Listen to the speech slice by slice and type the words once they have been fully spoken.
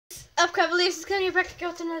up, Cavaliers? It's gonna be back to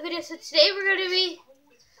another video. So today we're gonna be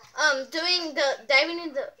doing the diving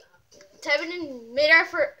in midair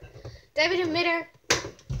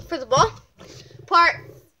for the ball, part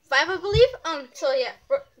 5, I believe. So yeah,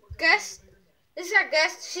 guest. This is our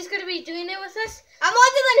guest. She's gonna be doing it with us. I'm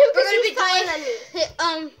older than him because he's taller than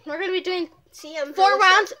me. We're gonna be doing See, I'm 4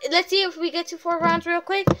 rounds. Let's see if we get to 4 rounds real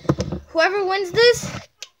quick. Whoever wins it,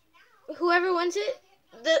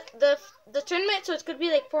 the tournament. So it's gonna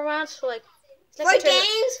be like 4 rounds. So like 4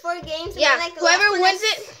 games. Yeah. Like Whoever wins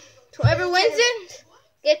it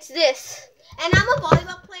gets this. And I'm a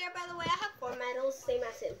volleyball player, by the way. I have 4 medals, same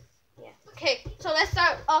as him. Yeah. Okay. So let's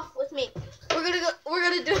start off with me. We're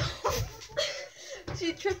gonna do.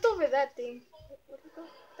 She tripped over that thing.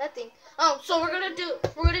 That thing. So we're gonna do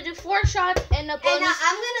 4 shots and a bonus. And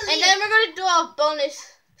I'm gonna leave. And then we're gonna do a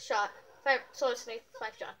bonus shot. 5. So it's like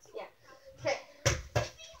 5 shots. Yeah. Okay.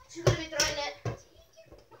 She's gonna be throwing it.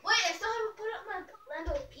 Wait, I still haven't put up my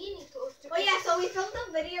Lamborghini poster. Oh yeah, so we filmed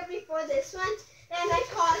a video before this one, and I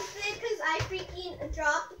paused it because I freaking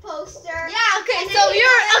dropped the poster. Yeah. Okay. So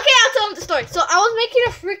I'll tell them the story. So I was making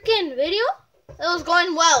a freaking video. It was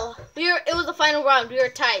going well. It was the final round. We were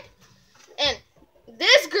tied, and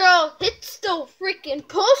this girl hits the freaking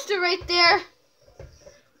poster right there.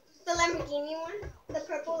 The Lamborghini one, the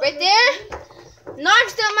purple. Right there,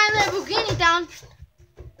 knocks down my Lamborghini down.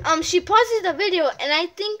 She pauses the video, and I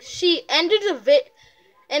think she ended the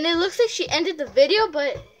and it looks like she ended the video,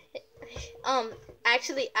 but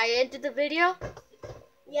actually I ended the video.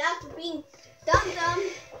 Yeah, for being dumb.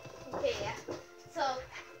 Okay, yeah. So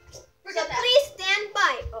Please stand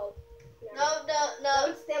by. Oh. No.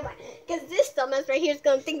 Don't stand by. Because this dumbass right here is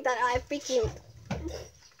going to think that I freaking...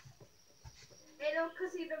 I don't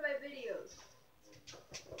consider my videos.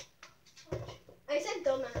 I said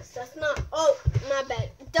dumbass. That's not... Oh, my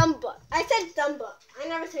bad. Dumb butt. I said dumb butt. I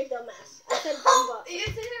never said dumbass. I said dumb butt. You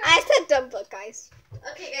said it I said dumb butt, guys.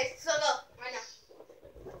 Okay, guys. So go. Right now.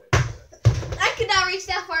 I could not reach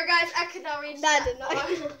that far, guys. I could not reach that did not. far.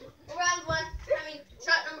 Round 1.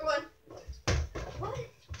 Shot number 1. What?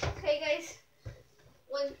 Okay, guys.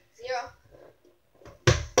 1-0.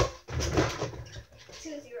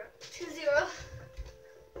 2-0.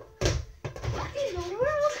 What in the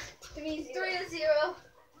world? 3-0. 3-0.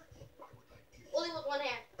 Only with one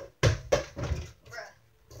hand. Bruh.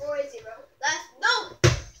 4-0. No!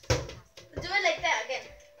 Do it like that again.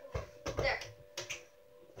 There.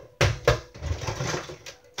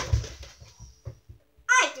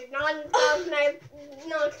 I did not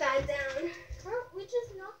knock that down. We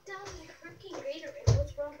just knocked down the freaking Gatorade.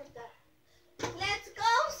 What's wrong with that? Let's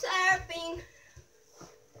go surfing.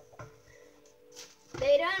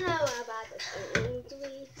 They don't know about the things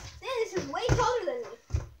we... This is way taller than me.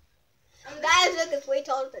 Guys, look, it's way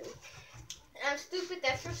taller than me. I'm stupid.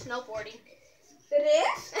 That's for snowboarding. It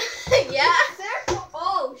is? Yeah. Surf?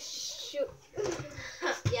 Oh, shoot.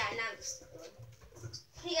 Yeah, now I'm just...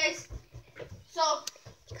 Hey, guys. So,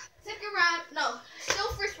 second round. No, still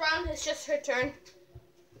first round. It's just her turn.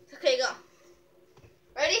 Okay, go.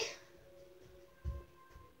 Ready?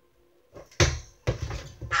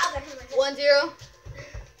 Ow, that hurt my head.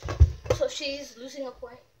 1-0. So she's losing a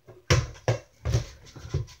point.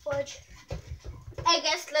 Fudge. I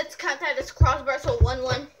guess let's count that as crossbar. So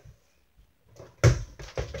 1-1.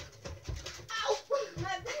 Ow! My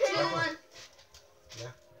bad. 2-1.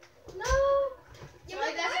 Yeah. No. You So I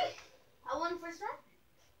won, guess right? I won first round.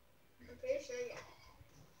 I'm pretty sure, yeah.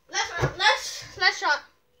 Last round. Last shot.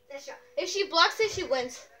 That's shot. If she blocks it, she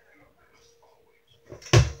wins.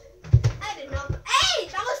 I did not. Hey,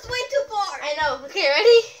 that was way too far. I know. Okay,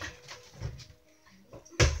 ready?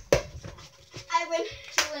 I win.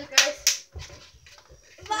 She wins, guys.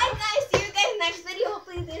 Bye, guys. See you guys next video.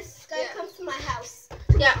 Hopefully this guy Yeah. comes to my house.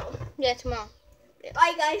 Yeah, tomorrow.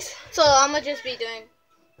 Bye, guys. So I'm gonna just be doing.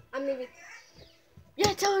 I'm leaving.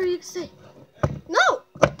 Yeah, tell her you can stay. No.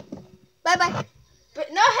 Bye-bye.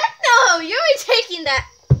 But no, heck no! You're taking that.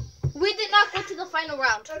 We did not go to the final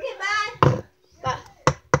round. Okay, bye. Bye.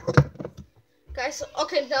 Guys,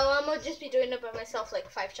 okay, no, I'm gonna just be doing it by myself, like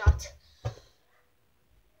 5 shots.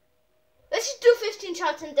 Let's just do 15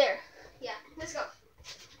 shots in there. Yeah, let's go.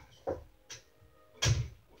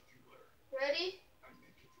 Ready?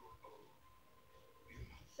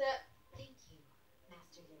 Set.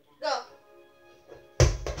 Go.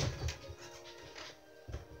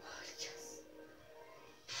 Yes.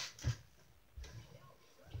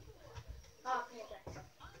 Okay, guys.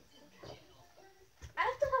 I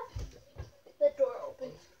have to have the door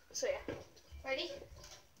open. So yeah. Ready?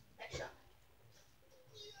 Next shot.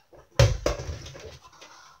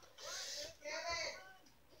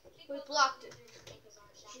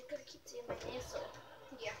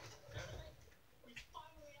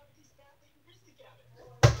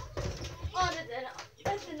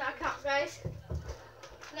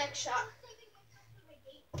 next shot.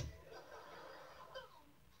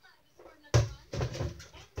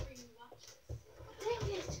 Dang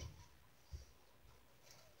it.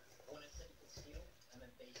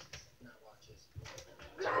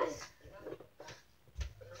 Guys.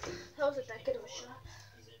 That wasn't that good of a shot.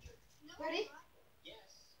 Ready?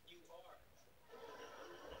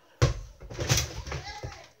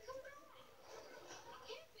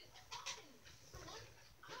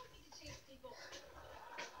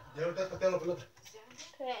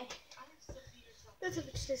 Okay. That's a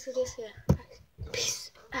bit this.